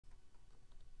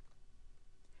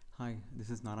Hi, this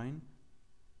is Narayan.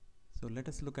 So let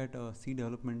us look at a C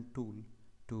development tool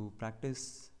to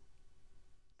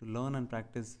learn and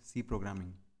practice C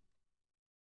programming.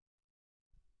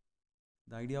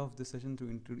 The idea of this session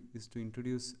is to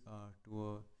introduce to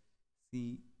a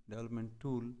C development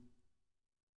tool,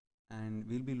 and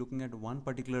we'll be looking at one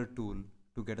particular tool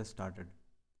to get us started.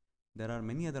 There are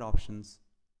many other options.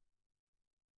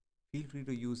 Feel free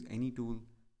to use any tool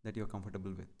that you're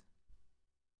comfortable with.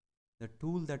 The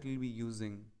tool that we'll be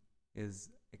using is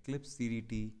Eclipse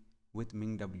CDT with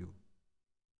MINGW.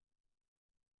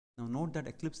 Now note that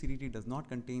Eclipse CDT does not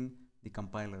contain the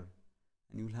compiler,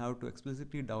 and you'll have to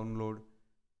explicitly download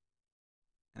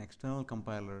an external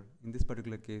compiler. In this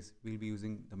particular case, we'll be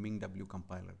using the MINGW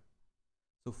compiler.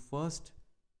 So first,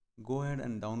 go ahead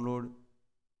and download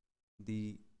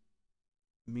the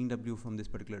MINGW from this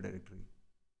particular directory.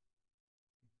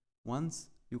 Once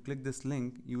you click this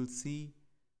link, you will see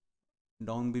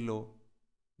down below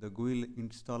the GUI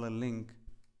installer link,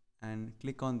 and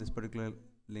click on this particular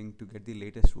link to get the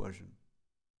latest version.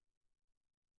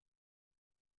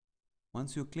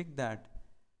 Once you click that,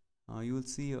 you will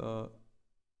see a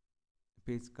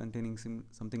page containing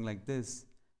something like this,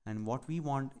 and what we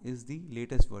want is the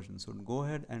latest version. So go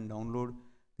ahead and download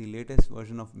the latest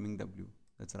version of MINGW.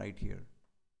 That's right here.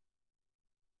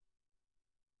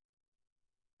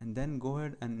 And then go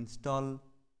ahead and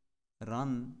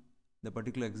run the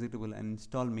particular executable and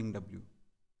install MINGW.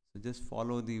 So just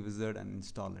follow the wizard and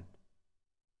install it.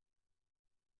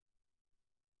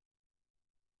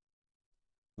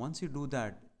 Once you do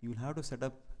that, you'll have to set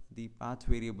up the path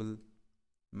variable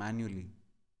manually.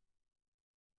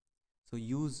 So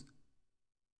use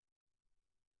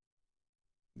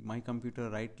My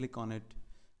Computer, right click on it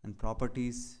and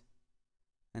Properties,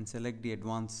 and select the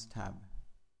Advanced tab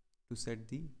to set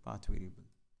the path variable,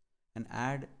 and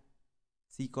add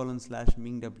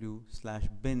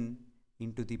c:/mingw/bin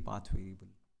into the path variable.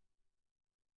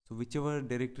 So whichever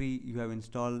directory you have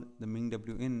installed the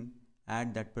MINGW in,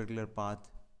 add that particular path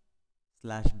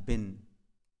 /bin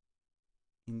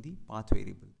in the path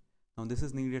variable. Now this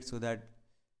is needed so that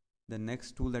the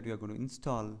next tool that you are going to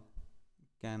install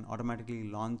can automatically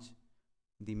launch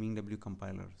the MINGW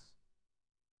compilers.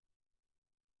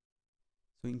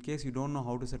 So in case you don't know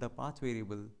how to set a path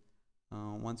variable,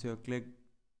 once you have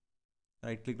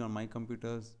right clicked on My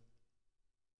Computers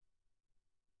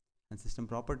and System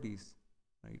Properties,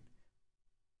 right,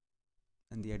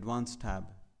 and the Advanced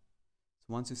tab.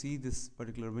 So once you see this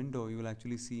particular window, you will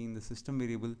actually see in the system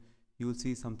variable, you will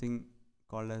see something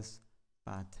called as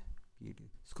path.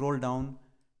 Scroll down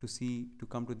to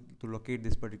locate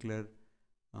this particular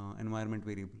environment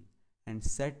variable, and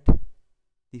set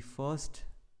the first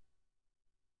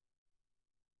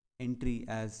entry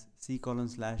as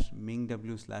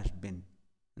c:/mingw/bin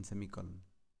and semicolon.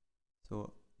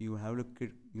 So you'll have to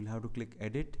click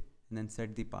edit and then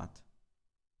set the path,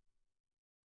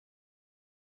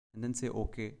 and then say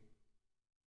OK.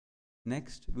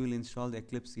 Next, we will install the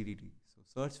Eclipse CDT. So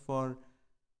search for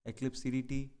Eclipse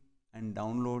CDT and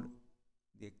download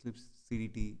the Eclipse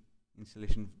CDT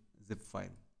installation zip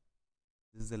file.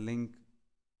 This is the link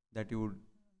that you would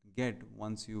get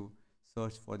once you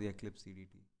search for the Eclipse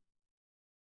CDT.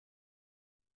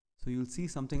 So you'll see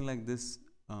something like this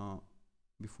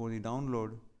before the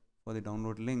download, for the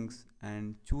download links,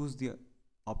 and choose the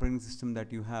operating system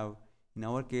that you have. In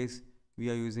our case, we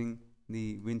are using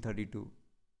the Win32,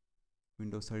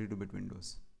 Windows 32-bit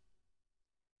Windows.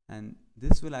 And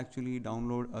this will actually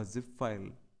download a zip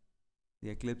file, the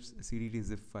Eclipse CDT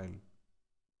zip file.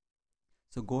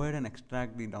 So go ahead and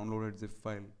extract the downloaded zip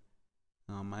file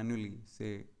manually,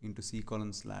 say into c:/,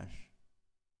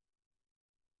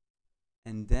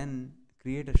 and then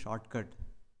create a shortcut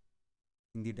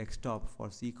in the desktop for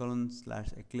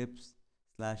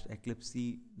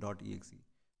c:/eclipse/eclipsec.exe.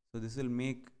 So this will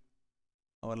make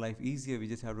our life easier. We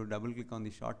just have to double click on the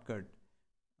shortcut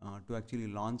to actually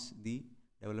launch the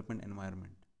development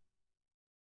environment.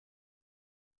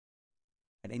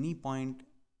 At any point,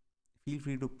 feel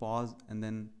free to pause and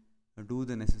then do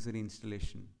the necessary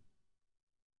installation.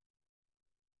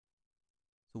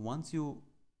 So once you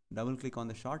double click on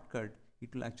the shortcut,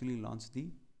 it will actually launch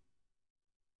the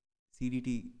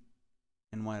CDT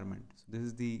environment. So this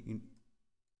is the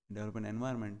development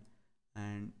environment,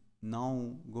 and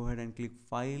now go ahead and click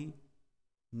File,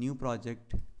 New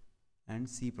Project, and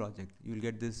C Project. You will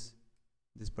get this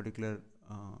particular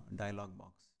dialog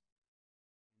box.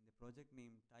 In the project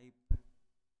name, type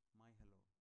MyHello.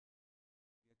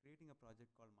 We are creating a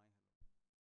project called MyHello.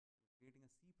 We are creating a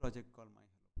C project called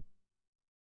MyHello.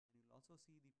 And you will also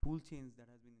see the tool chains that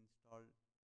has been installed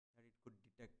that it could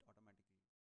detect automatically.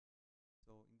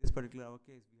 So in this this particular our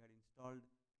case, we have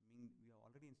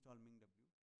already installed MINGW,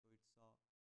 so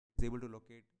it's able to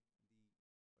locate the particular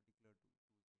tool chain. So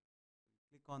you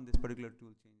click on this particular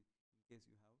tool chain in case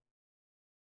you have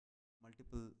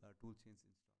multiple tool chains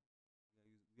installed.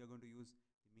 We are going to use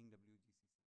the MINGW GCC.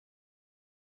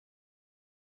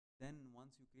 Then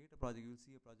once you create a project, you will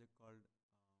see a project called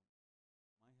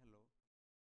MyHello.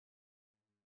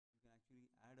 You can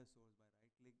actually add a source by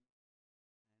right click and say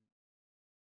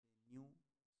new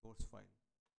source file.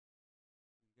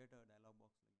 You get a dialog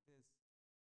box like this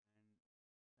and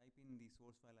type in the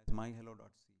source file as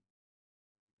myhello.c.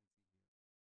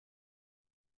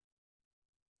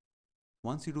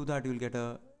 Once you do that, you will get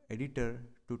a editor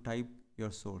to type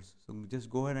your source. So just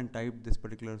go ahead and type this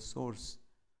particular source.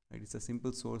 Right? It's a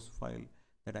simple source file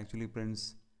that actually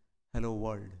prints hello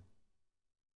world.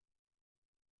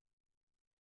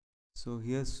 So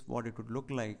here's what it would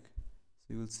look like.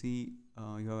 So you will see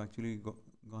you have actually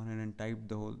gone ahead and typed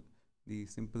the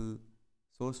simple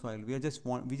source file. We just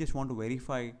want to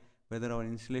verify whether our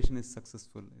installation is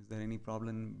successful. Is there any problem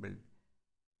in build?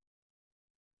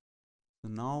 So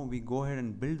now we go ahead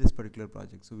and build this particular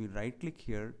project. So we right click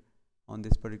here on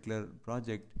this particular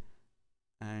project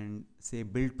and say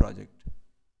build project.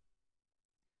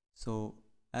 So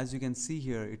as you can see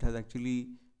here, it has actually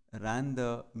ran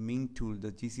the Ming tool,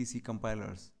 the GCC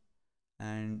compilers,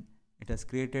 and it has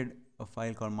created a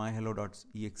file called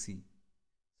myhello.exe.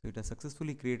 So it has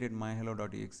successfully created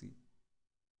myhello.exe.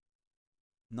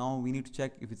 Now we need to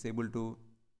check if it's able to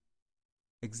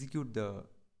execute the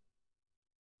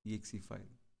exe file.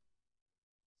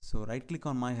 So right click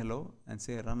on myhello and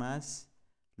say run as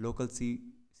local C++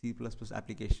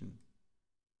 application,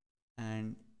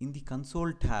 and in the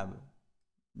console tab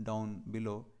down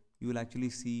below you will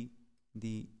actually see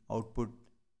the output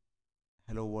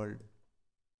hello world.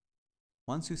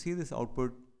 Once you see this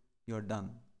output, you are done.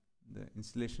 The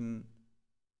installation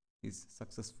is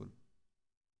successful.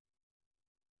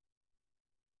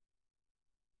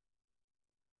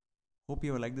 Hope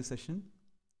you have liked this session,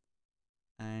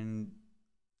 and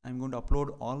I'm going to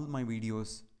upload all my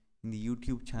videos in the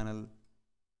YouTube channel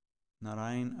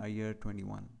Narayan Iyer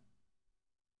 21.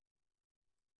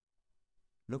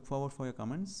 Look forward for your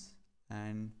comments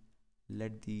and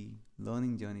let the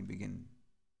learning journey begin.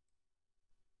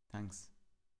 Thanks.